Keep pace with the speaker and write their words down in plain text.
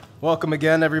Welcome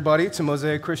again, everybody, to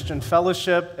Mosaic Christian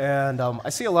Fellowship. And I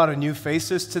see a lot of new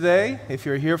faces today. If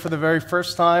you're here for the very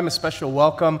first time, a special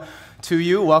welcome to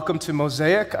you. Welcome to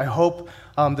Mosaic. I hope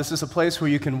this is a place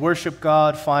where you can worship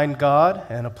God, find God,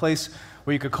 and a place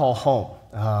where you could call home.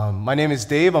 My name is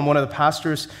Dave. I'm one of the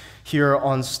pastors here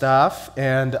on staff.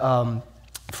 And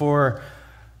for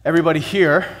everybody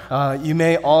here, you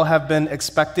may all have been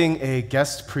expecting a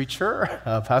guest preacher,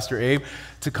 Pastor Abe,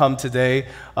 to come today.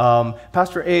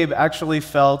 Pastor Abe actually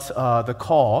felt the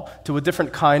call to a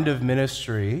different kind of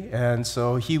ministry, and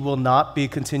so he will not be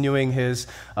continuing his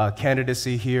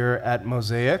candidacy here at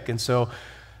Mosaic. And so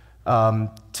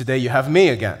today you have me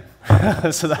again.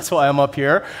 So that's why I'm up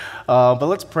here. But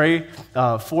let's pray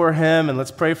for him, and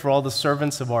let's pray for all the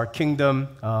servants of our kingdom,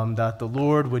 that the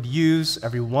Lord would use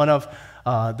every one of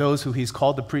those who he's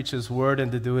called to preach his word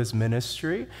and to do his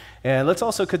ministry. And let's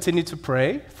also continue to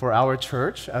pray for our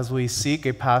church as we seek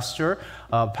a pastor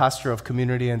of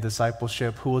community and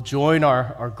discipleship who will join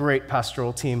our great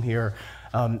pastoral team here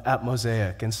at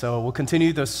Mosaic. And so we'll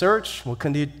continue the search, we'll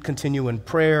continue in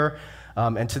prayer,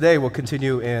 and today we'll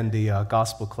continue in the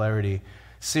Gospel Clarity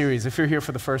series. If you're here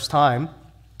for the first time,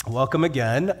 welcome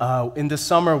again. In this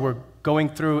summer, we're going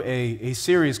through a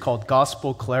series called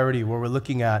Gospel Clarity, where we're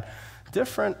looking at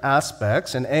different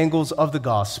aspects and angles of the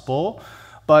gospel,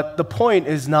 but the point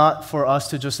is not for us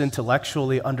to just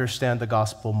intellectually understand the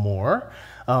gospel more,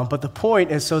 but the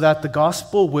point is so that the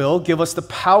gospel will give us the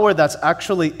power that's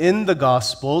actually in the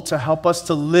gospel to help us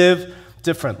to live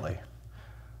differently.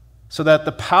 So that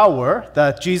the power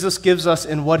that Jesus gives us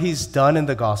in what he's done in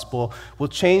the gospel will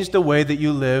change the way that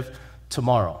you live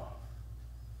tomorrow.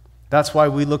 That's why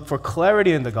we look for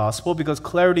clarity in the gospel, because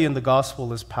clarity in the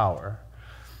gospel is power.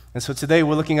 And so today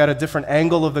we're looking at a different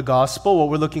angle of the gospel. What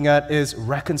we're looking at is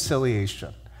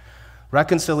reconciliation.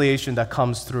 Reconciliation that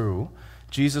comes through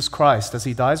Jesus Christ as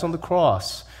he dies on the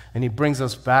cross and he brings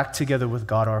us back together with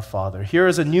God our Father. Here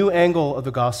is a new angle of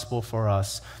the gospel for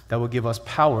us that will give us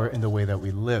power in the way that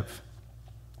we live.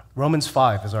 Romans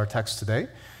 5 is our text today.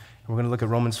 We're going to look at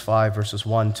Romans 5 verses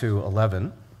 1 to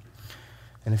 11.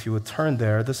 And if you would turn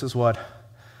there, this is what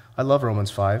I love Romans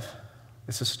 5.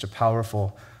 This is such a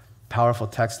powerful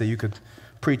text that you could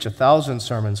preach 1,000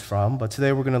 sermons from, but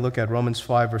today we're going to look at Romans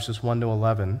 5, verses 1 to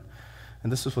 11,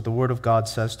 and this is what the Word of God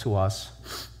says to us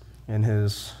in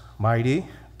his mighty,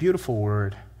 beautiful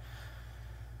Word.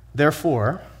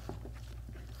 Therefore,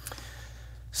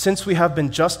 since we have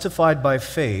been justified by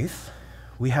faith,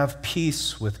 we have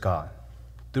peace with God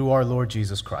through our Lord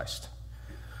Jesus Christ.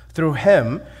 Through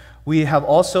him, we have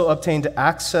also obtained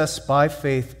access by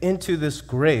faith into this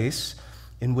grace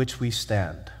in which we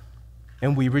stand.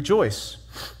 And we rejoice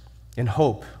in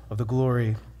hope of the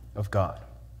glory of God.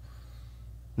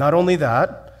 Not only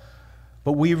that,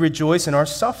 but we rejoice in our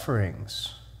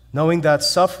sufferings, knowing that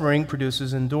suffering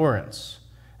produces endurance,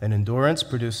 and endurance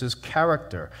produces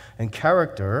character, and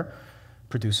character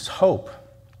produces hope.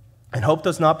 And hope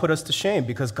does not put us to shame,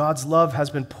 because God's love has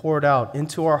been poured out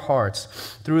into our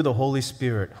hearts through the Holy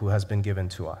Spirit who has been given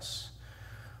to us.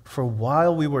 For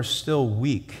while we were still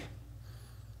weak,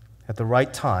 at the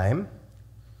right time,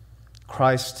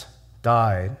 Christ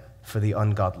died for the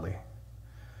ungodly.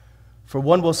 For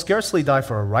one will scarcely die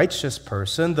for a righteous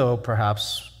person, though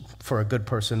perhaps for a good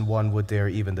person one would dare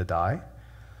even to die.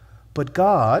 But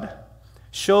God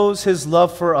shows his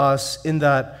love for us in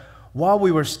that while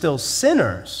we were still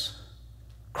sinners,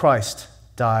 Christ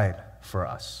died for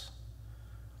us.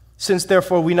 Since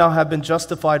therefore we now have been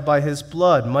justified by his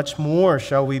blood, much more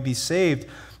shall we be saved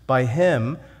by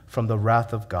him from the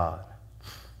wrath of God.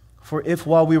 For if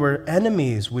while we were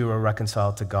enemies we were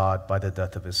reconciled to God by the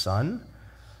death of his Son,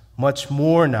 much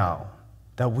more now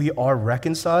that we are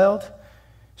reconciled,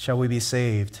 shall we be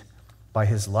saved by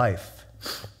his life.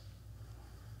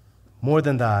 More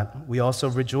than that, we also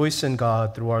rejoice in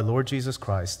God through our Lord Jesus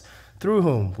Christ, through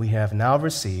whom we have now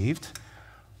received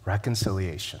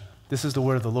reconciliation. This is the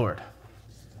word of the Lord.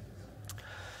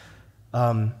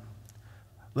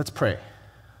 Let's pray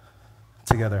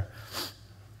together.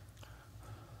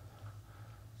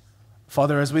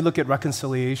 Father, as we look at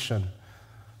reconciliation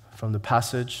from the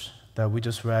passage that we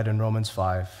just read in Romans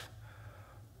 5,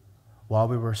 while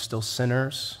we were still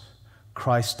sinners,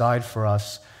 Christ died for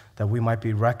us that we might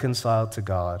be reconciled to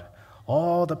God.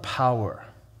 All the power,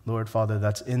 Lord Father,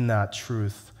 that's in that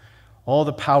truth, all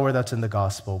the power that's in the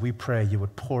gospel, we pray you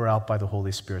would pour out by the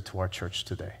Holy Spirit to our church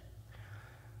today,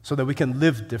 so that we can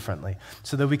live differently,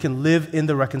 so that we can live in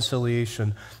the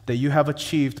reconciliation that you have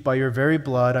achieved by your very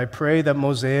blood. I pray that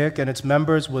Mosaic and its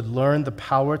members would learn the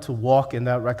power to walk in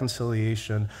that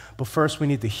reconciliation, but first we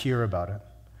need to hear about it.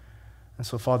 And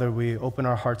so, Father, we open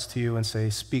our hearts to you and say,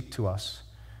 speak to us.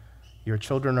 Your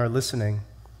children are listening.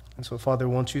 And so, Father,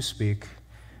 won't you speak?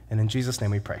 And in Jesus' name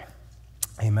we pray.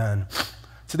 Amen.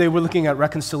 Today we're looking at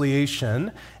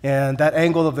reconciliation and that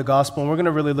angle of the gospel, and we're going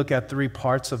to really look at three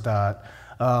parts of that.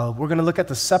 We're going to look at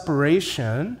the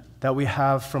separation that we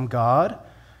have from God,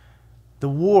 the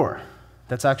war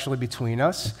that's actually between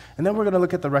us, and then we're going to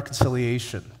look at the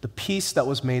reconciliation, the peace that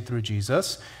was made through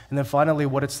Jesus, and then finally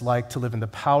what it's like to live in the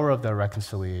power of that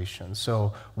reconciliation.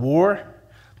 So war,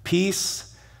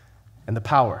 peace, and the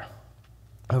power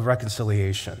of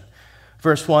reconciliation.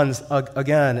 Verse 1,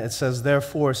 again, it says,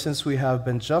 "Therefore, since we have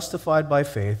been justified by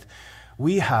faith,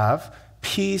 we have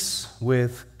peace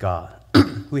with God."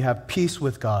 We have peace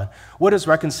with God. What is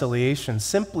reconciliation?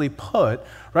 Simply put,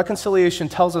 reconciliation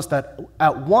tells us that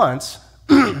at once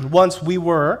we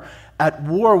were at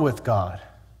war with God.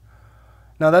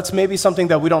 Now, that's maybe something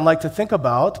that we don't like to think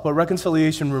about, but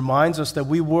reconciliation reminds us that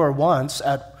we were once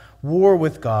at war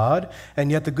with God, and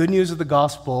yet the good news of the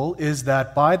gospel is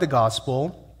that by the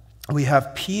gospel, we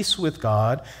have peace with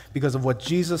God because of what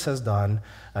Jesus has done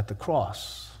at the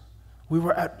cross. We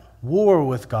were at war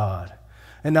with God.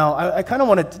 And now I kind of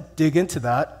want to dig into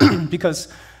that because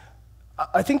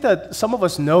I think that some of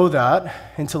us know that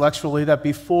intellectually, that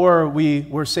before we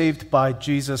were saved by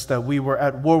Jesus, that we were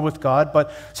at war with God,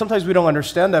 but sometimes we don't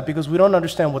understand that because we don't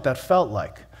understand what that felt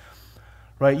like,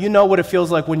 right? You know what it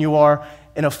feels like when you are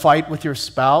in a fight with your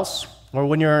spouse, or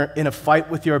when you're in a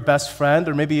fight with your best friend,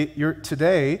 or maybe you're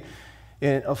today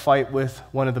in a fight with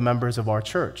one of the members of our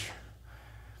church,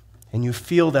 and you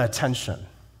feel that tension.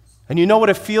 And you know what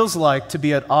it feels like to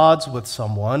be at odds with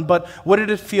someone, but what did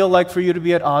it feel like for you to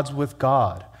be at odds with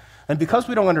God? And because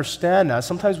we don't understand that,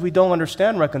 sometimes we don't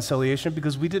understand reconciliation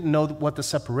because we didn't know what the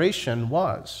separation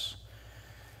was.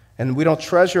 And we don't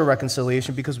treasure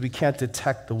reconciliation because we can't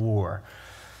detect the war.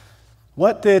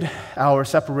 What did our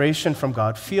separation from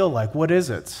God feel like? What is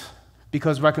it?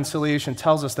 Because reconciliation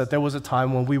tells us that there was a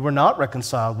time when we were not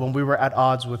reconciled, when we were at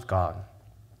odds with God.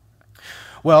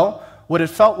 Well, what it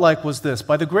felt like was this: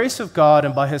 by the grace of God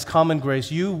and by His common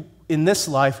grace, you in this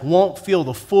life won't feel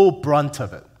the full brunt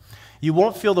of it. You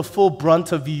won't feel the full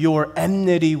brunt of your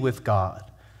enmity with God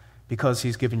because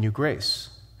He's given you grace.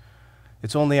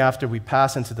 It's only after we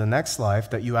pass into the next life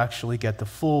that you actually get the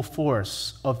full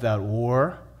force of that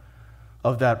war,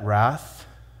 of that wrath.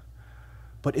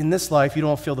 But in this life, you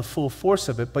don't feel the full force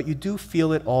of it, but you do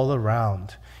feel it all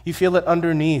around. You feel it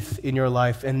underneath in your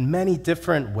life in many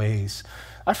different ways.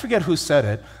 I forget who said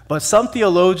it, but some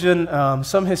theologian,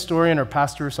 some historian or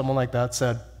pastor or someone like that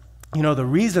said, you know, the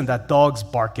reason that dogs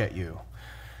bark at you,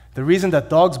 the reason that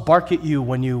dogs bark at you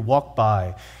when you walk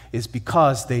by is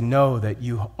because they know that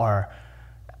you are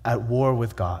at war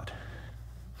with God.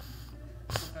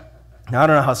 Now, I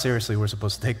don't know how seriously we're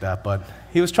supposed to take that, but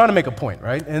he was trying to make a point,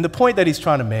 right? And the point that he's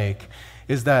trying to make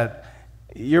is that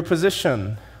your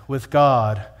position with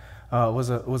God was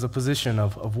a position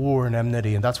of war and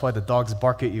enmity, and that's why the dogs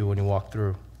bark at you when you walk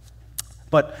through.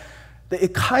 But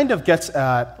it kind of gets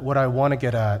at what I want to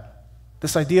get at,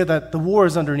 this idea that the war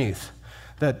is underneath,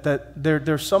 that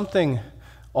there's something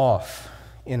off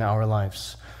in our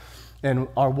lives, and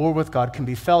our war with God can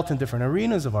be felt in different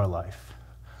arenas of our life.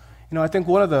 You know, I think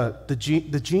one of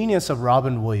the genius of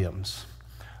Robin Williams,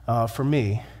 for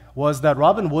me, was that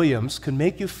Robin Williams could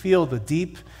make you feel the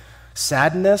deep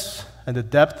sadness and the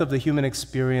depth of the human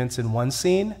experience in one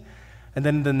scene, and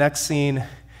then in the next scene,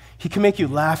 he can make you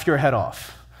laugh your head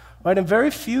off, right? And very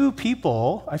few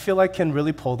people, I feel like, can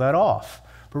really pull that off.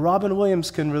 But Robin Williams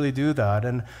can really do that,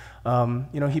 and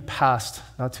you know, he passed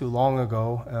not too long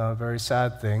ago, a very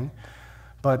sad thing.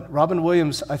 But Robin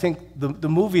Williams, I think the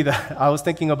movie that I was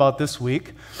thinking about this week,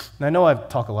 and I know I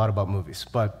talk a lot about movies,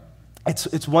 but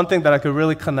it's one thing that I could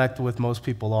really connect with most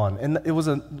people on. And it was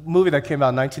a movie that came out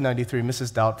in 1993,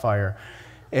 Mrs. Doubtfire.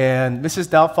 And Mrs.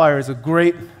 Doubtfire is a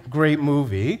great, great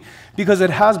movie because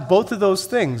it has both of those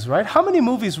things, right? How many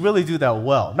movies really do that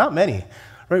well? Not many,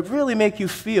 right? Really make you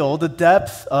feel the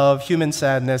depth of human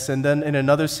sadness. And then in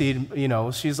another scene, you know,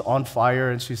 she's on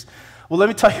fire and she's, well, let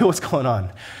me tell you what's going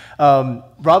on.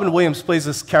 Robin Williams plays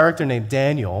this character named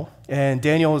Daniel, and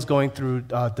Daniel is going through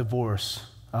divorce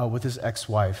with his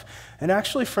ex-wife. And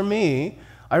actually, for me,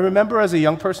 I remember as a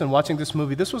young person watching this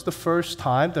movie, this was the first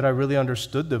time that I really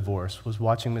understood divorce, was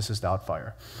watching Mrs.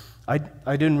 Doubtfire.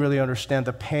 I didn't really understand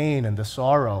the pain and the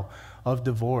sorrow of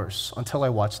divorce until I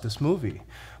watched this movie.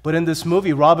 But in this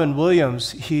movie, Robin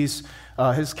Williams, his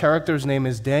character's name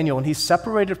is Daniel, and he's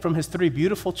separated from his 3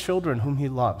 beautiful children whom he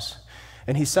loves.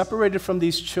 And he's separated from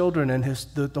these children, and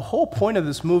the whole point of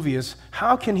this movie is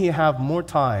how can he have more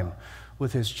time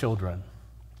with his children?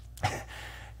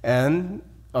 And,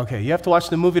 okay, you have to watch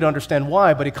the movie to understand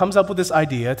why, but he comes up with this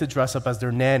idea to dress up as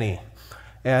their nanny.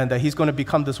 And he's going to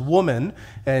become this woman,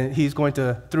 and he's going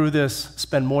to, through this,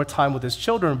 spend more time with his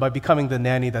children by becoming the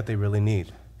nanny that they really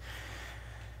need.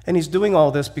 And he's doing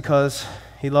all this because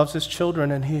he loves his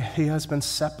children, and he has been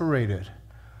separated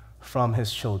from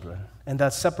his children. And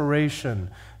that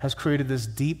separation has created this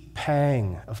deep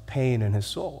pang of pain in his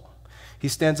soul. He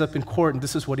stands up in court, and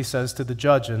this is what he says to the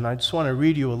judge. And I just want to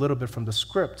read you a little bit from the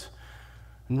script.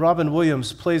 And Robin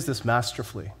Williams plays this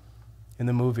masterfully in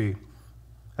the movie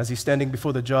as he's standing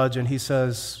before the judge, and he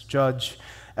says, "Judge,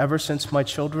 ever since my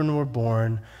children were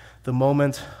born, the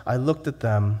moment I looked at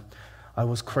them, I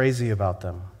was crazy about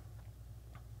them.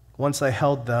 Once I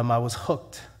held them, I was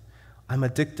hooked. I'm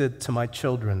addicted to my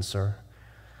children, sir.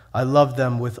 I love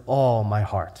them with all my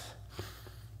heart.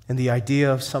 And the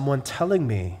idea of someone telling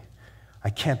me I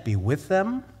can't be with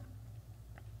them,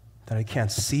 that I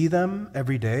can't see them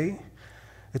every day,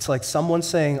 it's like someone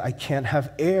saying I can't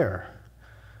have air.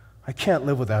 I can't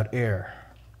live without air,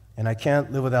 and I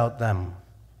can't live without them.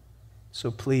 So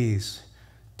please,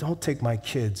 don't take my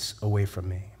kids away from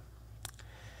me."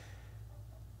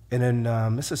 And in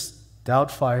Mrs.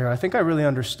 Doubtfire, I think I really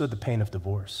understood the pain of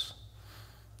divorce,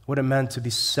 what it meant to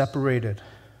be separated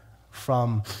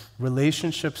from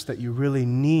relationships that you really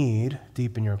need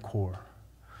deep in your core.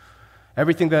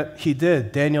 Everything that he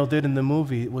did, Daniel did in the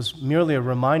movie, was merely a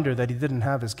reminder that he didn't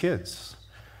have his kids.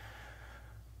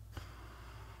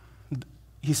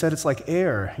 He said, "It's like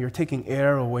air. You're taking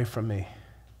air away from me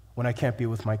when I can't be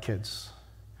with my kids."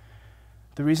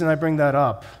 The reason I bring that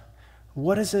up,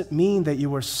 what does it mean that you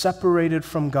were separated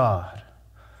from God?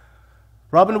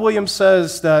 Robin Williams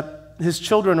says that his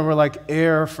children were like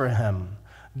air for him.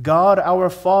 God, our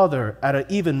Father, at an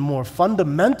even more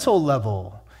fundamental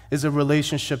level, is a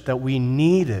relationship that we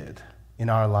needed in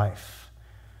our life.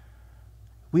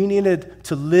 We needed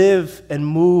to live and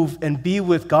move and be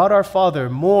with God our Father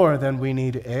more than we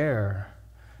need air.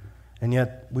 And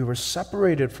yet we were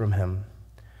separated from Him.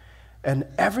 And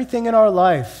everything in our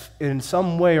life, in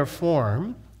some way or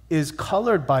form, is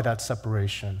colored by that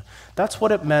separation. That's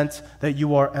what it meant that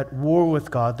you are at war with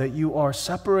God, that you are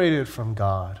separated from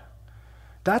God.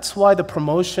 That's why the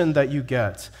promotion that you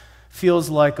get feels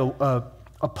like a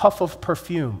puff of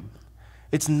perfume.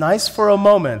 It's nice for a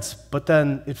moment, but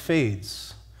then it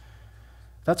fades.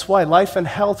 That's why life and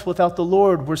health without the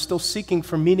Lord, we're still seeking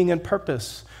for meaning and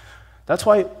purpose. That's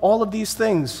why all of these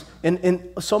things, in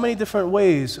so many different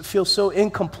ways, feel so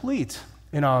incomplete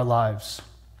in our lives.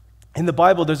 In the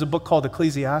Bible, there's a book called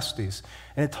Ecclesiastes,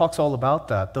 and it talks all about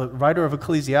that. The writer of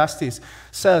Ecclesiastes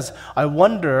says, "I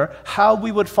wonder how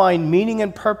we would find meaning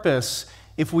and purpose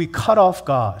if we cut off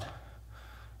God.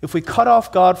 If we cut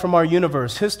off God from our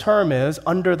universe." His term is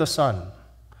under the sun.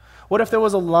 What if there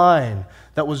was a line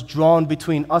that was drawn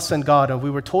between us and God and we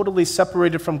were totally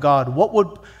separated from God? What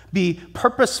would be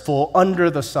purposeful under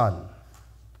the sun?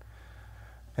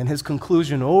 And his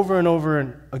conclusion over and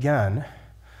over again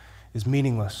is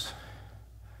meaningless.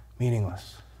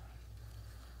 Meaningless.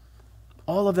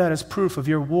 All of that is proof of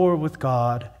your war with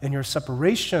God and your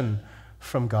separation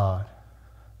from God.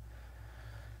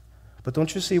 But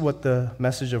don't you see what the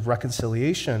message of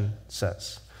reconciliation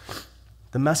says?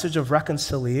 The message of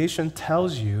reconciliation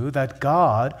tells you that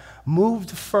God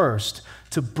moved first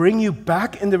to bring you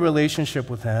back into relationship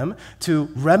with Him, to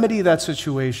remedy that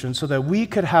situation so that we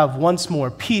could have once more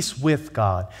peace with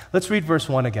God. Let's read verse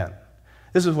 1 again.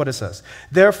 This is what it says.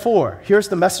 "Therefore," here's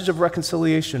the message of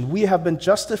reconciliation, "we have been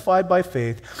justified by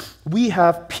faith. We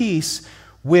have peace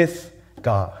with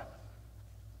God."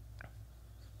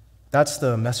 That's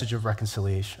the message of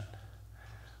reconciliation.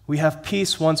 We have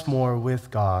peace once more with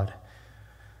God.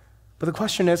 But the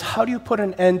question is, how do you put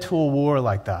an end to a war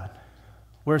like that,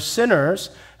 where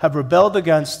sinners have rebelled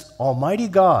against Almighty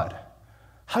God?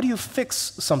 How do you fix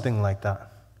something like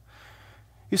that?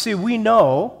 You see, we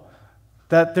know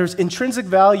that there's intrinsic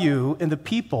value in the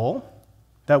people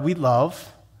that we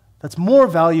love that's more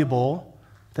valuable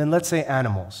than, let's say,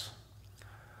 animals.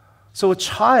 So a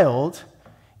child,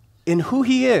 in who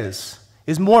he is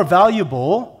more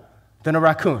valuable than a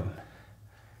raccoon.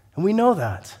 And we know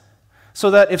that. So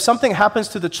that if something happens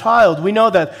to the child, we know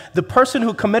that the person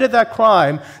who committed that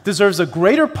crime deserves a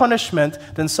greater punishment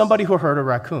than somebody who hurt a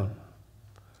raccoon.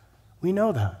 We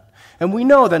know that. And we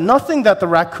know that nothing that the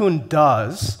raccoon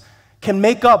does can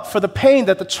make up for the pain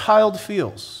that the child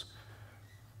feels.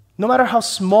 No matter how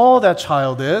small that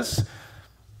child is,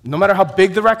 no matter how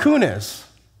big the raccoon is,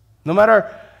 no matter,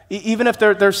 even if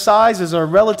their sizes are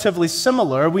relatively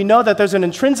similar, we know that there's an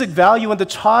intrinsic value in the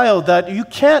child that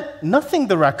nothing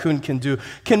the raccoon can do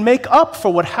can make up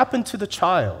for what happened to the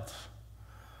child.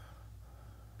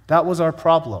 That was our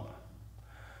problem.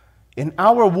 In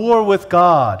our war with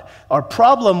God, our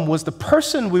problem was the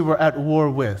person we were at war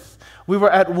with. We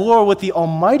were at war with the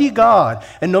Almighty God,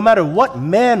 and no matter what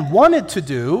man wanted to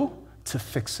do to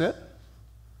fix it,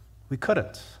 we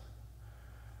couldn't,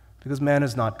 because man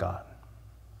is not God.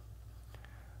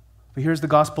 But here's the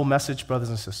gospel message, brothers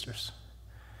and sisters.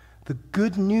 The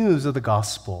good news of the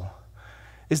gospel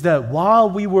is that while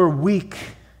we were weak,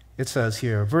 it says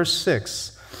here, verse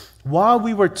 6, while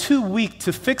we were too weak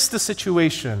to fix the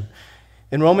situation,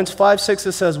 in Romans 5:6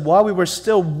 it says, while we were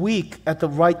still weak at the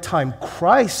right time,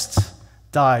 Christ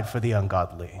died for the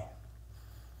ungodly.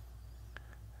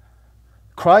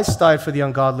 Christ died for the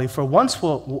ungodly, for once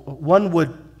one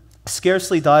would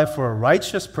scarcely die for a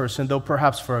righteous person, though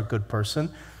perhaps for a good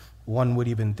person, one would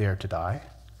even dare to die.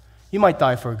 You might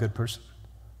die for a good person.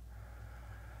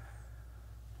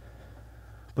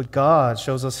 But God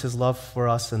shows us his love for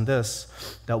us in this,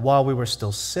 that while we were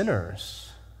still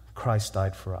sinners, Christ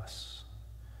died for us.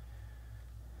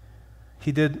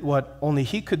 He did what only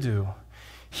he could do.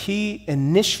 He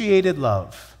initiated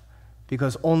love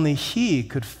because only he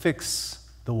could fix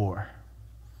the war.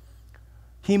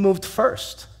 He moved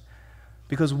first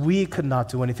because we could not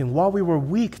do anything. While we were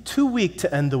weak, too weak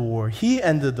to end the war, he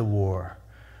ended the war,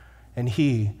 and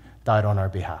he died on our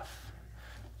behalf.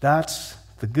 That's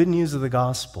the good news of the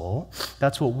gospel.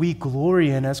 That's what we glory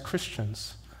in as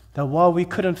Christians, that while we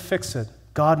couldn't fix it,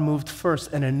 God moved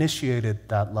first and initiated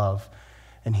that love.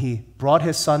 And he brought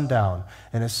his son down,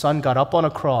 and his son got up on a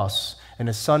cross, and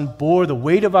his son bore the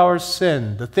weight of our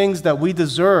sin, the things that we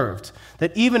deserved,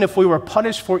 that even if we were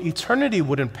punished for eternity,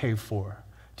 wouldn't pay for.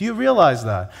 Do you realize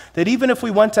that? That even if we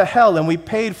went to hell and we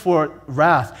paid for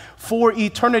wrath for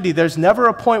eternity, there's never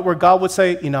a point where God would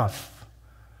say, enough.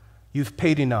 You've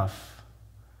paid enough.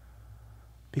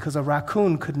 Because a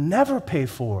raccoon could never pay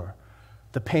for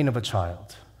the pain of a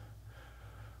child.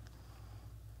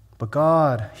 But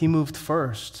God, he moved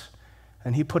first,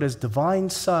 and he put his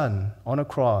divine son on a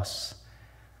cross.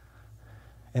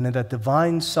 And in that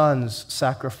divine son's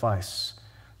sacrifice,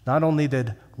 not only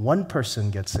did one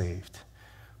person get saved,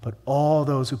 but all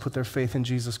those who put their faith in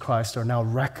Jesus Christ are now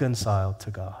reconciled to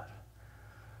God.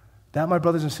 That, my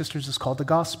brothers and sisters, is called the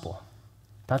gospel.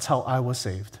 That's how I was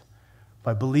saved,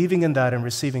 by believing in that and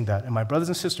receiving that. And my brothers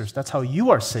and sisters, that's how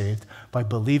you are saved, by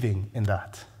believing in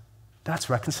that. That's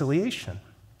reconciliation.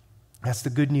 That's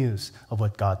the good news of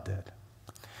what God did.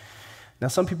 Now,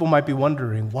 some people might be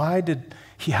wondering, why did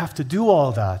he have to do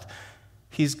all that?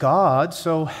 He's God,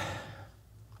 so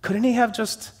couldn't he have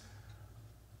just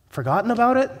forgotten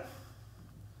about it?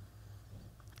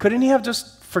 Couldn't he have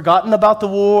just forgotten about the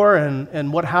war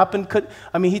and what happened?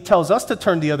 He tells us to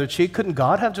turn the other cheek. Couldn't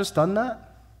God have just done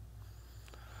that?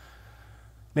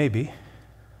 Maybe.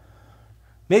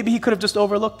 Maybe he could have just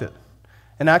overlooked it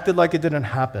and acted like it didn't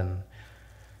happen.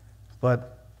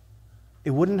 But it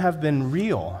wouldn't have been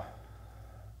real.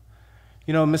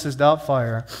 You know, Mrs.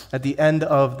 Doubtfire, at the end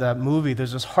of that movie,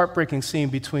 there's this heartbreaking scene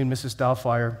between Mrs.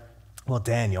 Doubtfire,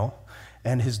 Daniel,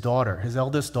 and his daughter, his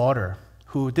eldest daughter,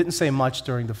 who didn't say much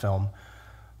during the film.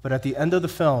 But at the end of the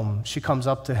film, she comes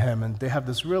up to him, and they have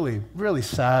this really, really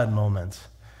sad moment.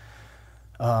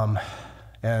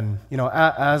 And,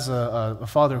 as a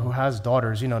father who has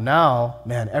daughters, now,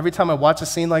 man, every time I watch a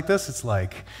scene like this, it's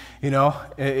like,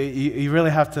 you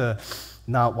really have to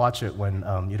not watch it when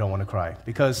you don't want to cry.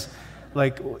 Because,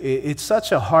 it's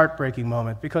such a heartbreaking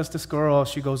moment. Because this girl,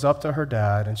 she goes up to her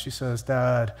dad, and she says,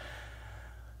 Dad,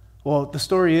 well, the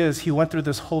story is he went through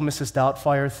this whole Mrs.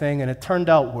 Doubtfire thing, and it turned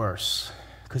out worse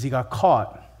because he got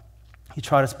caught. He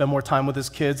tried to spend more time with his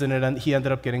kids, and he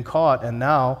ended up getting caught, and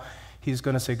now he's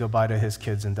going to say goodbye to his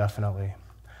kids indefinitely.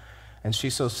 And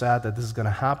she's so sad that this is going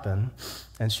to happen.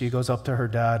 And she goes up to her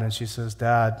dad and she says,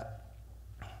 Dad,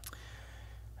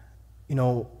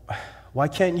 why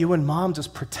can't you and Mom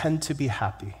just pretend to be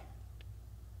happy?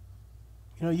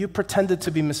 You pretended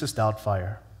to be Mrs.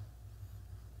 Doubtfire.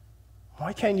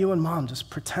 Why can't you and Mom just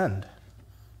pretend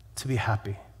to be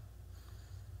happy?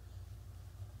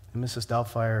 And Mrs.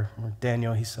 Doubtfire, or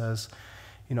Daniel, he says,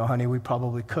 honey, we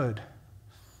probably could.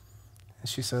 And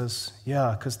she says,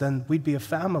 yeah, because then we'd be a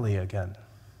family again.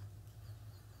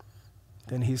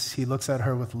 Then he looks at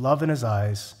her with love in his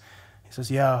eyes. He says,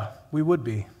 yeah, we would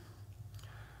be.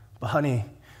 But honey,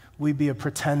 we'd be a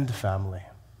pretend family.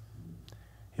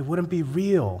 It wouldn't be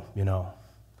real,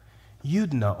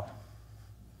 You'd know.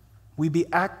 We'd be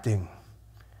acting.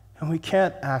 And we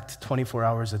can't act 24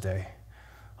 hours a day.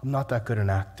 I'm not that good an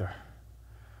actor.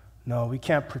 No, we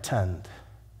can't pretend.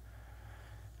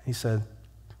 He said,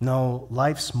 no,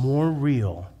 life's more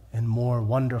real and more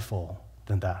wonderful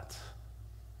than that.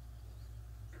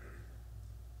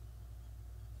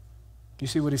 You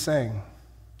see what he's saying?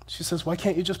 She says, why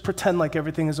can't you just pretend like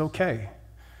everything is okay?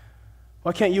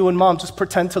 Why can't you and Mom just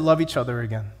pretend to love each other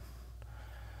again?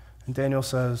 And Daniel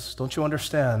says, don't you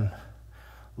understand?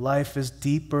 Life is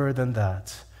deeper than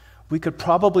that. We could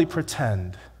probably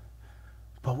pretend,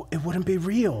 but it wouldn't be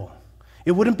real.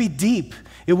 It wouldn't be deep.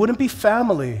 It wouldn't be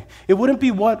family. It wouldn't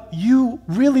be what you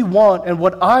really want and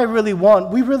what I really want.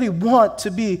 We really want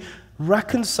to be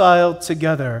reconciled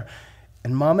together.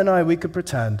 And Mom and I, we could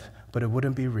pretend, but it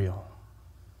wouldn't be real.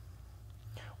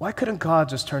 Why couldn't God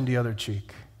just turn the other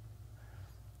cheek?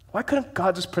 Why couldn't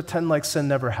God just pretend like sin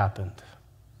never happened?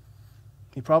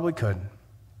 He probably could.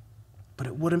 But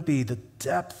it wouldn't be the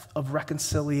depth of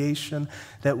reconciliation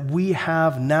that we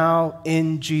have now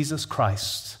in Jesus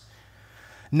Christ.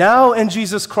 Now in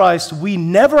Jesus Christ, we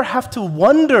never have to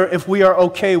wonder if we are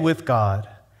okay with God.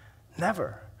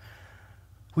 Never.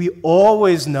 We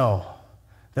always know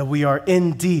that we are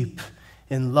in deep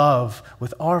in love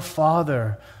with our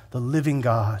Father, the living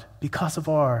God, because of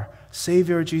our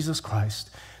Savior, Jesus Christ.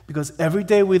 Because every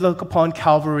day we look upon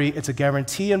Calvary, it's a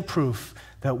guarantee and proof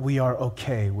that we are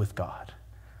okay with God.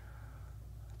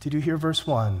 Did you hear verse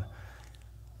 1?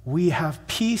 We have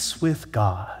peace with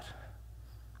God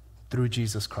through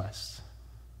Jesus Christ.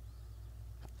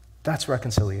 That's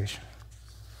reconciliation.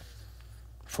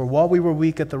 For while we were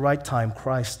weak at the right time,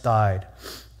 Christ died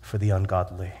for the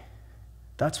ungodly.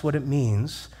 That's what it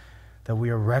means that we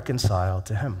are reconciled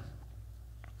to Him.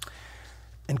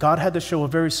 And God had to show a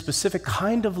very specific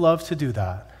kind of love to do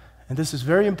that. And this is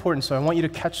very important, so I want you to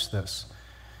catch this.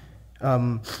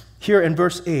 Here in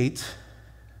verse 8,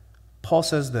 Paul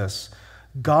says this,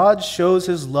 God shows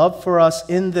His love for us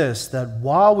in this, that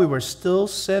while we were still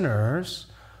sinners,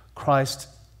 Christ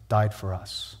died for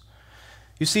us.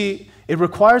 You see, it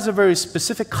requires a very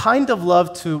specific kind of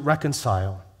love to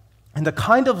reconcile. And the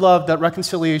kind of love that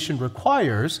reconciliation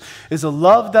requires is a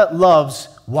love that loves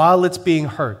while it's being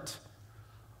hurt.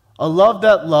 A love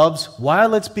that loves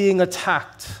while it's being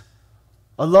attacked.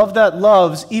 A love that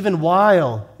loves even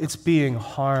while it's being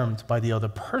harmed by the other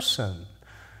person.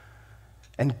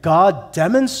 And God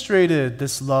demonstrated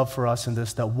this love for us in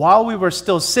this, that while we were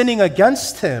still sinning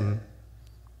against Him,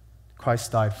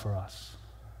 Christ died for us.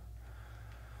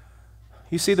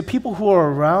 You see, the people who are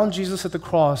around Jesus at the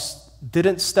cross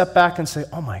didn't step back and say,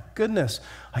 oh my goodness,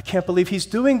 I can't believe He's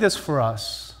doing this for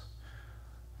us.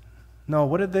 No,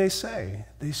 what did they say?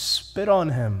 They spit on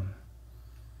Him.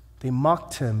 They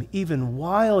mocked Him even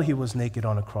while He was naked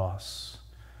on a cross.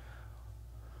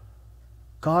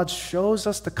 God shows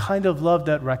us the kind of love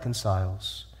that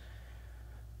reconciles.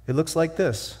 It looks like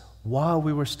this. While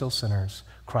we were still sinners,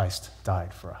 Christ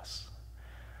died for us.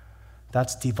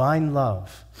 That's divine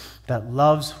love that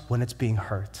loves when it's being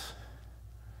hurt.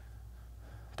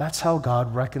 That's how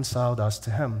God reconciled us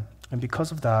to Him. And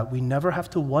because of that, we never have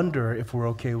to wonder if we're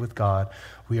okay with God.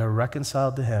 We are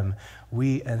reconciled to Him.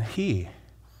 We and He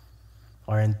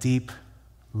are in deep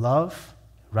love,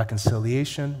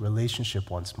 reconciliation, relationship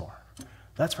once more.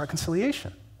 That's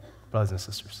reconciliation, brothers and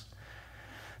sisters.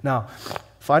 Now,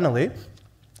 finally,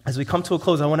 as we come to a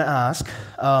close, I want to ask,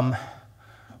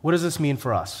 what does this mean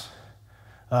for us?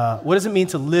 What does it mean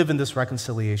to live in this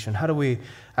reconciliation? How do we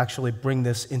actually bring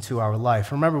this into our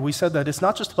life? Remember, we said that it's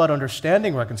not just about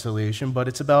understanding reconciliation, but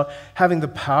it's about having the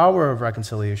power of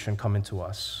reconciliation come into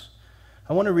us.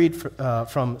 I want to read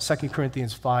from 2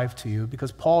 Corinthians 5 to you,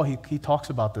 because Paul, he talks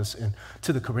about this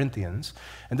to the Corinthians,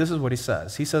 and this is what he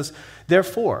says. He says,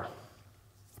 Therefore,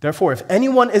 if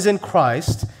anyone is in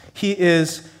Christ, he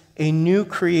is a new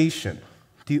creation.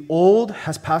 The old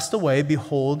has passed away,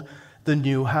 behold, the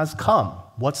new has come.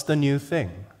 What's the new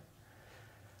thing?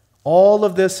 All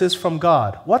of this is from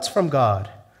God. What's from God?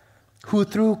 Who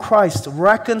through Christ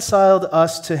reconciled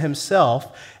us to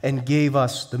Himself and gave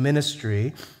us the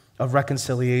ministry of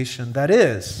reconciliation. That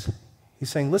is, he's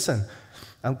saying, listen,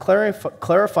 I'm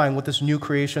clarifying what this new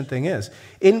creation thing is.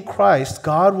 In Christ,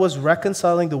 God was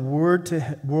reconciling the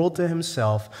world to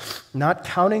Himself, not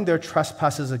counting their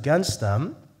trespasses against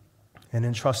them, and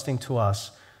entrusting to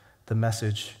us the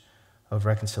message of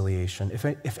reconciliation.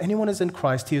 If anyone is in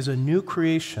Christ, he is a new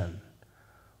creation.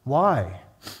 Why?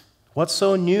 What's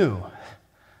so new?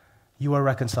 You are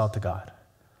reconciled to God.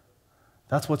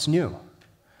 That's what's new.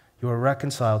 You are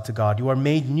reconciled to God. You are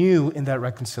made new in that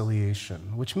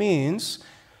reconciliation, which means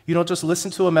you don't just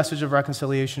listen to a message of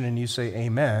reconciliation and you say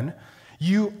amen.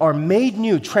 You are made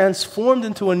new, transformed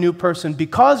into a new person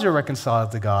because you're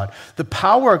reconciled to God. The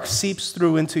power seeps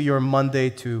through into your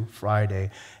Monday to Friday,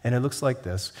 and it looks like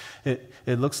this. It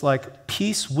looks like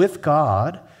peace with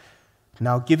God,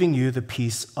 now giving you the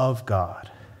peace of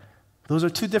God. Those are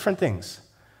two different things.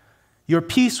 Your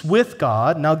peace with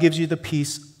God now gives you the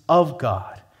peace of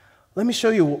God. Let me show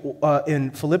you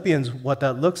in Philippians what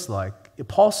that looks like.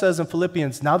 Paul says in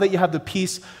Philippians, now that you have the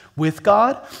peace with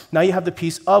God, now you have the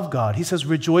peace of God. He says,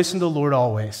 rejoice in the Lord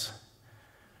always.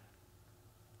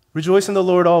 Rejoice in the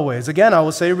Lord always. Again, I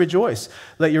will say rejoice.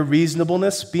 Let your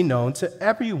reasonableness be known to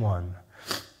everyone.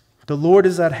 The Lord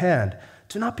is at hand.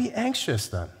 Do not be anxious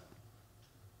then.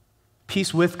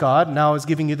 Peace with God now is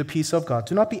giving you the peace of God.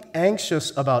 Do not be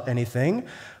anxious about anything,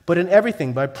 but in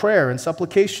everything, by prayer and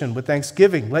supplication with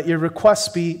thanksgiving, let your requests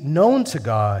be known to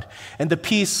God. And the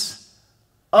peace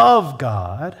of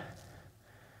God,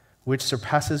 which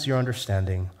surpasses your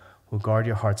understanding, will guard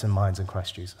your hearts and minds in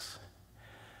Christ Jesus.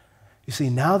 You see,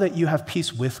 now that you have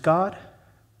peace with God,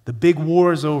 the big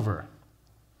war is over.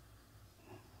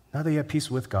 Now that you have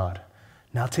peace with God,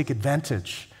 now take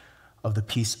advantage of the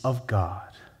peace of God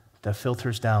that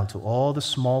filters down to all the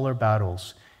smaller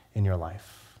battles in your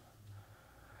life.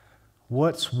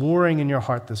 What's warring in your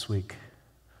heart this week?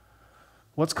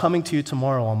 What's coming to you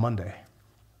tomorrow on Monday?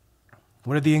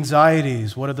 What are the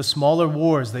anxieties? What are the smaller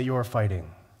wars that you are fighting?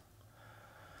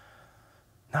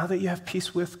 Now that you have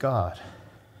peace with God,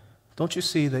 don't you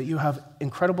see that you have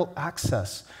incredible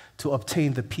access to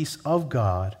obtain the peace of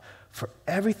God for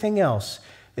everything else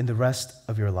in the rest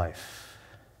of your life?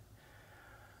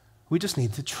 We just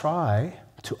need to try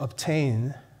to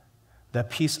obtain that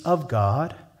peace of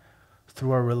God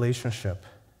through our relationship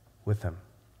with Him.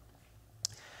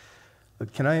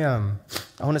 Look, I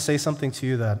want to say something to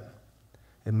you that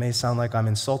it may sound like I'm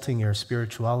insulting your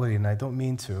spirituality, and I don't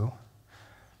mean to.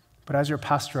 But as your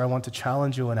pastor, I want to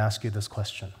challenge you and ask you this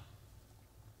question.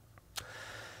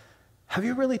 Have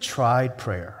you really tried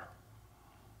prayer?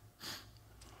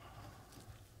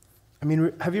 I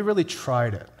mean, have you really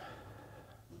tried it?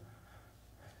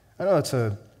 I know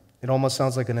it almost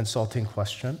sounds like an insulting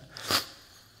question,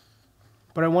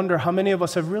 but I wonder how many of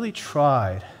us have really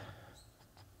tried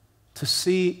to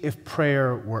see if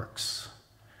prayer works.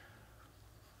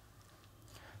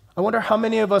 I wonder how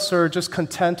many of us are just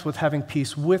content with having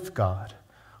peace with God.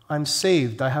 I'm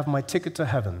saved, I have my ticket to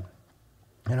heaven.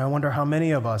 And I wonder how many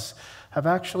of us have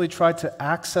actually tried to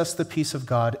access the peace of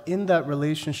God in that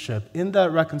relationship, in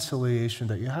that reconciliation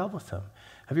that you have with Him.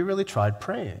 Have you really tried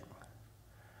praying?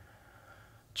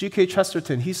 G.K.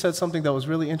 Chesterton, he said something that was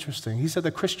really interesting. He said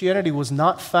that Christianity was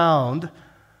not found,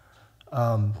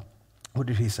 what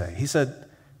did he say? He said,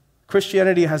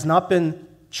 Christianity has not been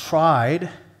tried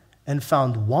and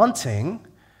found wanting.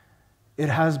 It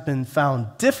has been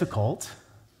found difficult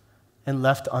and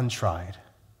left untried.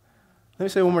 Let me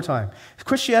say it one more time.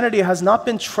 Christianity has not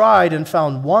been tried and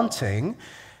found wanting.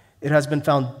 It has been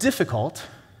found difficult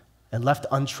and left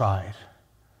untried.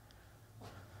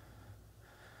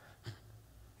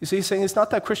 You see, he's saying it's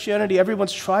not that Christianity,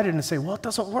 everyone's tried it and say, well, it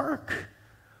doesn't work.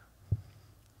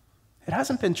 It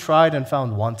hasn't been tried and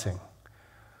found wanting.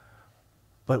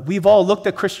 But we've all looked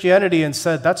at Christianity and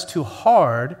said, that's too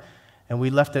hard, and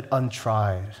we left it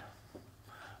untried.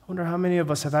 I wonder how many of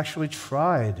us have actually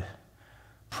tried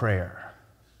prayer.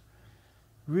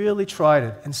 Really tried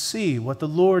it and see what the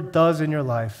Lord does in your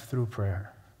life through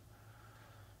prayer.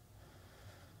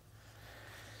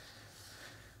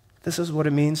 This is what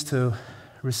it means to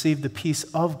receive the peace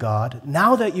of God.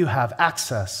 Now that you have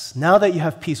access, now that you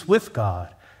have peace with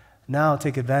God, now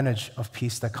take advantage of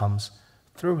peace that comes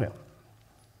through Him.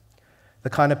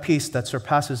 The kind of peace that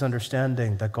surpasses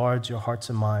understanding, that guards your hearts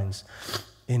and minds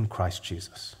in Christ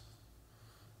Jesus.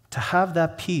 To have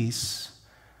that peace,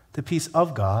 the peace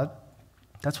of God,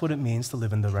 that's what it means to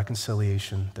live in the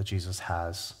reconciliation that Jesus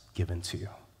has given to you.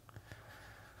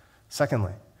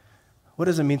 Secondly, what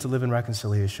does it mean to live in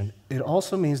reconciliation? It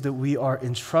also means that we are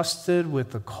entrusted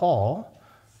with the call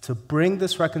to bring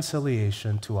this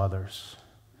reconciliation to others.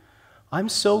 I'm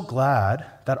so glad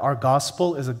that our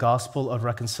gospel is a gospel of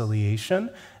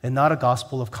reconciliation and not a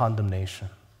gospel of condemnation.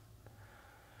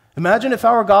 Imagine if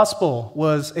our gospel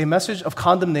was a message of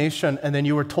condemnation and then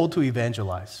you were told to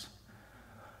evangelize.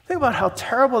 Think about how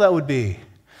terrible that would be.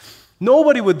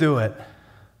 Nobody would do it,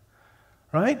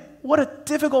 right? What a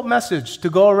difficult message to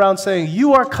go around saying,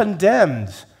 you are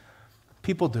condemned.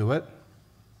 People do it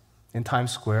in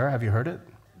Times Square. Have you heard it?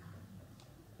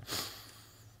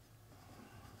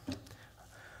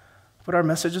 But our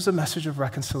message is a message of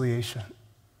reconciliation.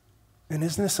 And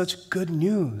isn't it such good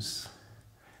news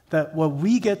that what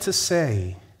we get to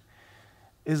say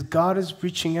is God is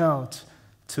reaching out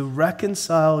to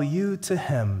reconcile you to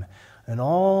Him, and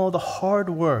all the hard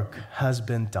work has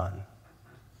been done.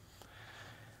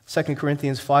 2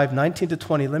 Corinthians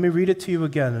 5:19-20. Let me read it to you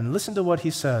again, and listen to what he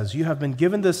says. You have been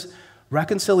given this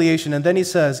reconciliation, and then he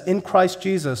says, in Christ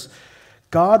Jesus,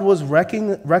 God was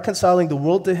reconciling the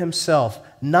world to himself,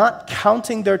 not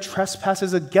counting their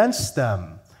trespasses against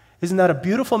them. Isn't that a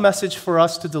beautiful message for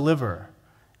us to deliver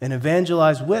and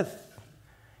evangelize with?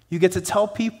 You get to tell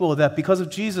people that because of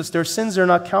Jesus, their sins are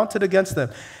not counted against them.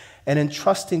 And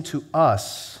entrusting to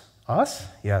us?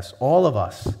 Yes, all of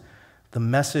us, the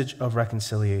message of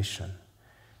reconciliation.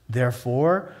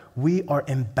 Therefore, we are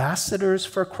ambassadors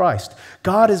for Christ.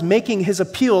 God is making his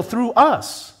appeal through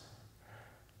us.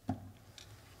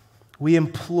 We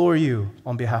implore you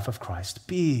on behalf of Christ,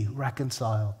 be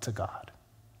reconciled to God.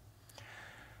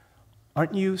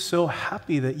 Aren't you so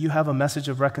happy that you have a message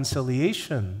of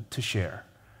reconciliation to share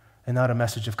and not a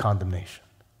message of condemnation?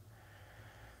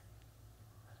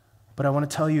 But I want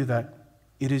to tell you that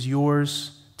it is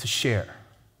yours to share.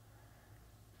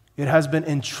 It has been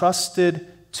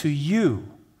entrusted to you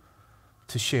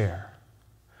to share.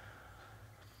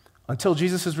 Until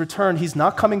Jesus' return, he's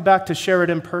not coming back to share it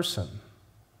in person.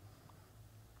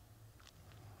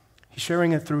 He's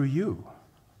sharing it through you.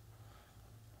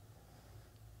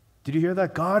 Did you hear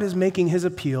that? God is making his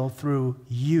appeal through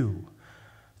you,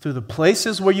 through the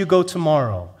places where you go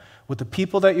tomorrow, with the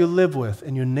people that you live with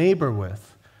and your neighbor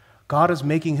with. God is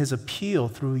making his appeal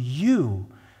through you,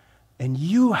 and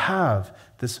you have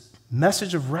this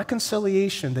message of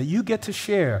reconciliation that you get to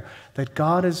share, that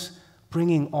God is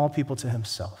bringing all people to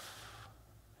himself.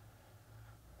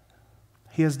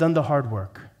 He has done the hard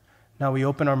work. Now we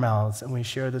open our mouths and we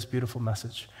share this beautiful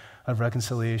message of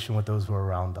reconciliation with those who are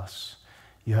around us.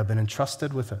 You have been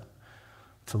entrusted with it.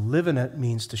 To live in it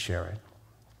means to share it.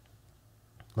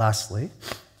 Lastly,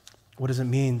 what does it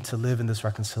mean to live in this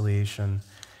reconciliation?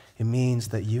 It means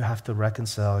that you have to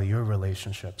reconcile your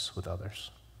relationships with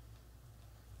others.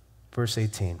 Verse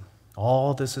 18,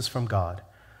 all this is from God,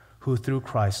 who through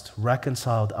Christ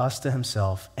reconciled us to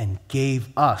himself and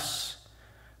gave us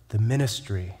the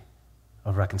ministry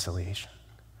of reconciliation.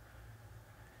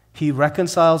 He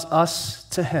reconciles us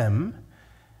to him,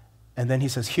 and then he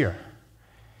says,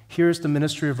 here's the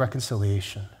ministry of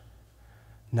reconciliation.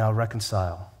 Now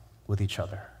reconcile with each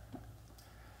other.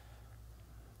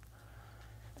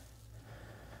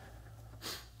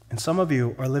 And some of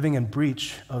you are living in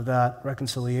breach of that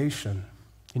reconciliation,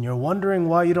 and you're wondering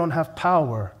why you don't have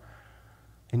power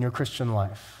in your Christian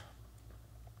life.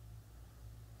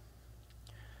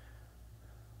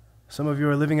 Some of you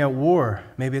are living at war.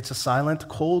 Maybe it's a silent,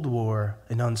 cold war,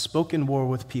 an unspoken war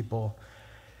with people,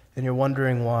 and you're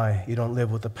wondering why you don't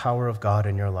live with the power of God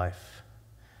in your life.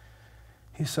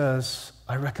 He says,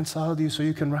 I reconciled you so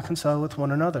you can reconcile with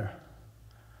one another.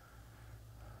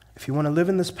 If you want to live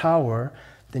in this power,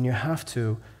 then you have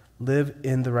to live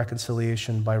in the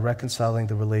reconciliation by reconciling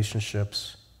the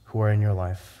relationships who are in your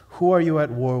life. Who are you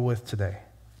at war with today?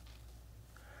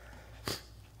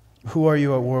 Who are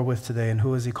you at war with today, and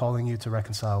who is he calling you to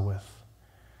reconcile with?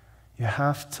 You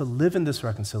have to live in this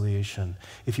reconciliation.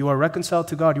 If you are reconciled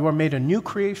to God, you are made a new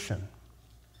creation.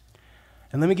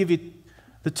 And let me give you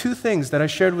the two things that I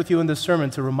shared with you in this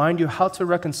sermon to remind you how to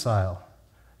reconcile,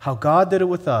 how God did it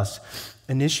with us: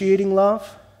 initiating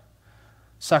love,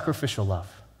 sacrificial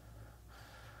love.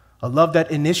 A love that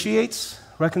initiates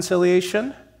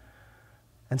reconciliation,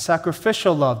 and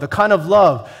sacrificial love, the kind of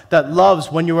love that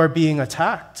loves when you are being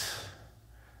attacked.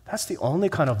 That's the only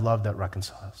kind of love that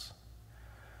reconciles.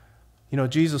 You know,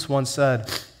 Jesus once said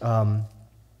to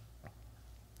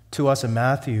us in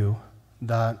Matthew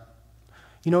that,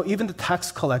 even the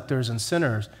tax collectors and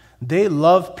sinners, they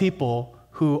love people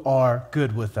who are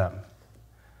good with them.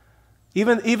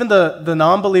 Even the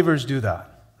non-believers do that.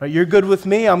 Right? You're good with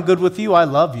me, I'm good with you, I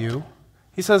love you.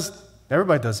 He says,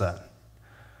 everybody does that.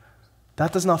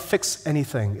 That does not fix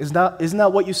anything. Isn't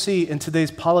that what you see in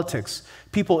today's politics?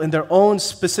 People in their own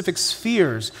specific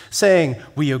spheres saying,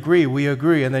 we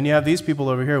agree, and then you have these people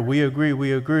over here, we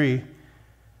agree,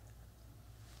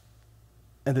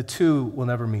 and the two will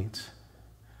never meet.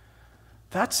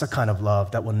 That's the kind of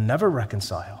love that will never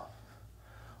reconcile.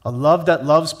 A love that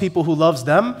loves people who loves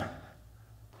them,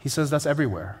 he says that's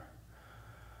everywhere.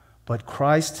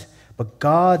 But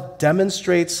God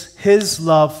demonstrates his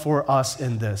love for us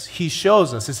in this. He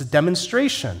shows us. It's a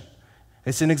demonstration.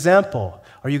 It's an example.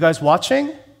 Are you guys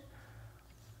watching?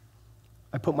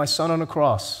 I put my son on a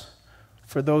cross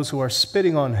for those who are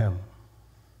spitting on him.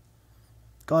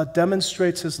 God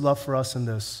demonstrates his love for us in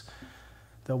this,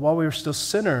 that while we were still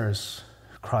sinners,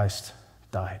 Christ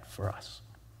died for us.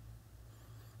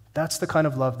 That's the kind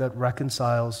of love that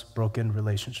reconciles broken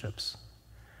relationships.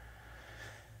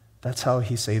 That's how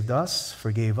he saved us,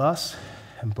 forgave us,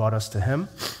 and brought us to him.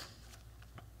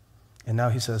 And now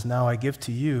he says, now I give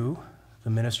to you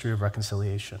the ministry of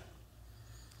reconciliation.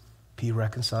 Be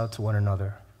reconciled to one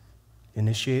another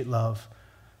initiate love,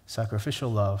 sacrificial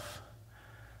love,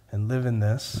 and live in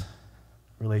this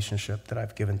relationship that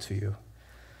I've given to you.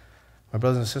 My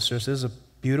brothers and sisters, this is a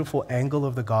beautiful angle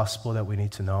of the gospel that we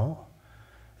need to know.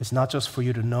 It's not just for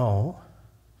you to know,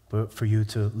 but for you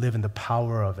to live in the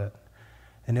power of it.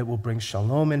 And it will bring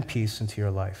shalom and peace into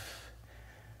your life.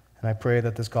 And I pray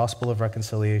that this gospel of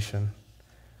reconciliation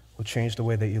will change the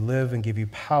way that you live and give you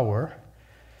power.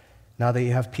 Now that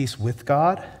you have peace with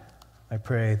God, I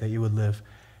pray that you would live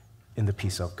in the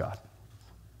peace of God.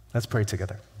 Let's pray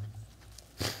together.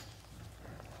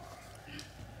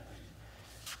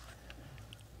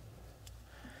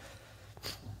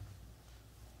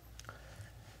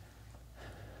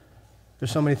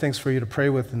 There's so many things for you to pray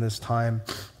with in this time,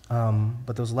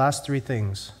 but those last three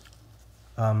things,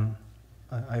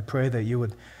 I pray that you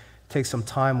would take some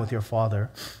time with your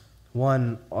Father.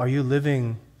 One, are you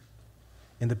living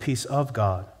in the peace of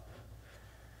God?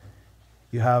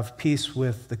 You have peace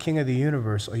with the King of the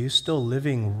universe. Are you still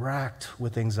living racked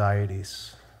with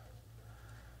anxieties?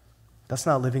 That's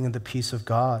not living in the peace of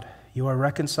God. You are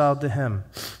reconciled to Him.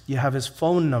 You have His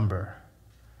phone number.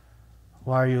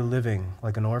 Why are you living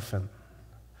like an orphan?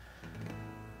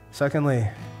 Secondly,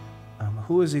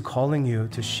 who is He calling you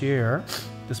to share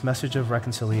this message of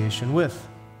reconciliation with?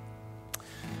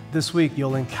 This week,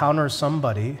 you'll encounter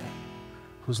somebody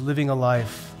who's living a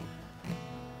life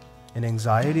in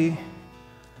anxiety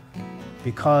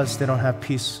because they don't have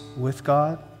peace with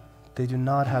God. They do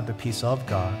not have the peace of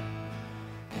God.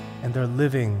 And they're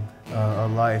living a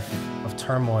life of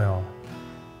turmoil.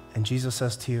 And Jesus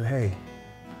says to you, hey,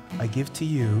 I give to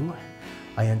you,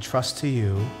 I entrust to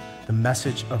you the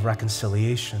message of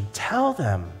reconciliation. Tell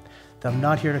them that I'm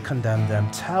not here to condemn them.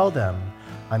 Tell them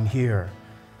I'm here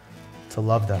to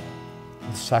love them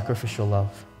with sacrificial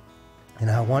love. And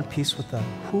I want peace with them.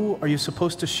 Who are you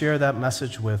supposed to share that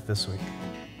message with this week?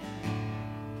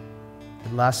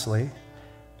 And lastly,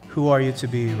 who are you to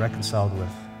be reconciled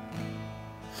with?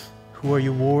 Who are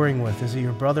you warring with? Is it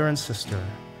your brother and sister?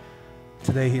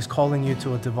 Today, He's calling you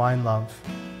to a divine love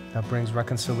that brings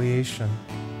reconciliation,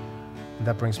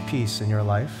 that brings peace in your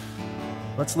life.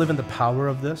 Let's live in the power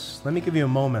of this. Let me give you a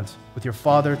moment with your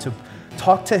Father to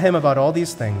talk to Him about all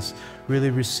these things. Really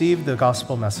receive the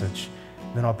gospel message.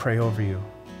 Then I'll pray over you.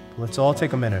 Let's all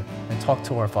take a minute and talk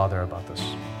to our Father about this.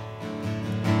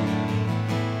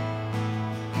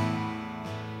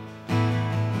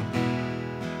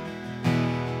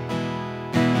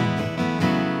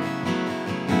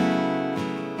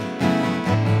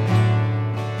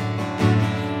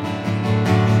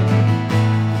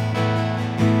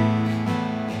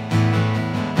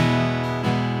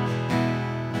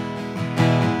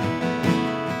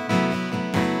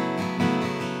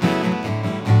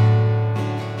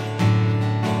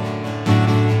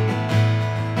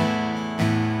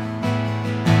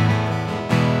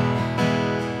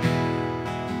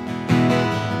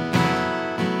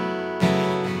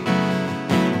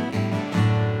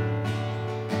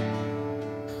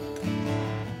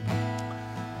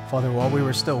 Father, while we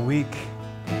were still weak,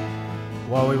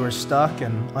 while we were stuck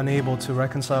and unable to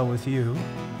reconcile with you,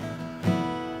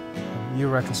 you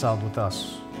reconciled with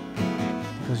us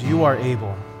because you are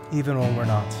able, even when we're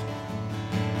not.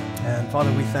 And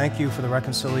Father, we thank you for the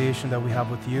reconciliation that we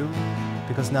have with you,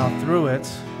 because now through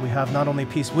it, we have not only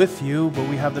peace with you, but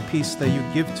we have the peace that you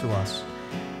give to us,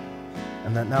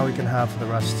 and that now we can have for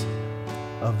the rest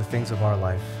of the things of our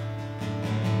life.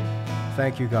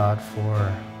 Thank you, God,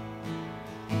 for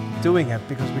doing it,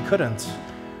 because we couldn't.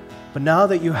 But now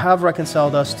that you have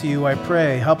reconciled us to you, I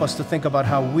pray, help us to think about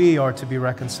how we are to be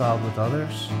reconciled with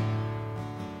others.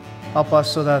 Help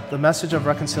us so that the message of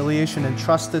reconciliation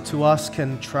entrusted to us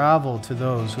can travel to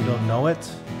those who don't know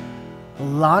it. A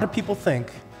lot of people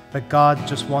think that God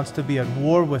just wants to be at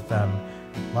war with them.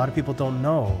 A lot of people don't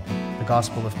know the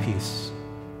gospel of peace.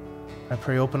 I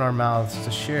pray, open our mouths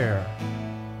to share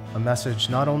a message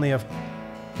not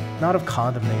of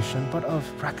condemnation, but of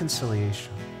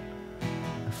reconciliation.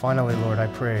 And finally, Lord, I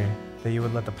pray that you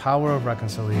would let the power of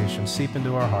reconciliation seep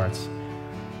into our hearts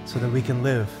so that we can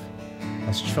live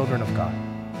as children of God.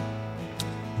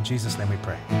 In Jesus' name we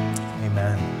pray.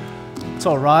 Amen. Let's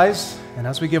all rise, and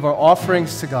as we give our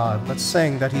offerings to God, let's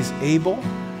sing that He's able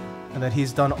and that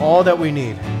He's done all that we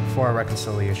need for our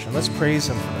reconciliation. Let's praise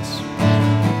Him for this.